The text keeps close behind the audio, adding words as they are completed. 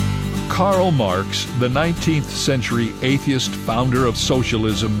Karl Marx, the 19th century atheist founder of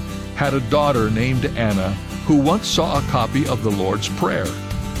socialism, had a daughter named Anna who once saw a copy of the Lord's Prayer.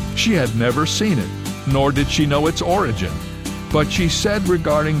 She had never seen it, nor did she know its origin. But she said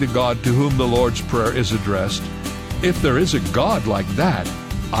regarding the God to whom the Lord's Prayer is addressed, "If there is a God like that,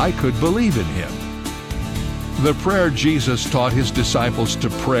 I could believe in Him." The prayer Jesus taught His disciples to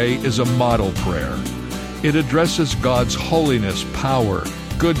pray is a model prayer. It addresses God's holiness, power,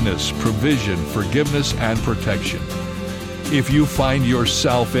 goodness, provision, forgiveness, and protection. If you find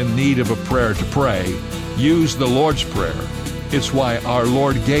yourself in need of a prayer to pray, use the Lord's Prayer. It's why our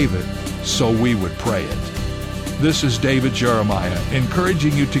Lord gave it, so we would pray it. This is David Jeremiah,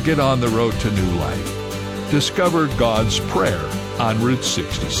 encouraging you to get on the road to new life. Discover God's prayer on Route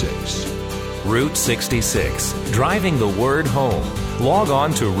 66. Route 66, driving the word home. Log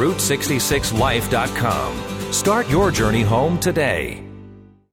on to Route66Life.com. Start your journey home today.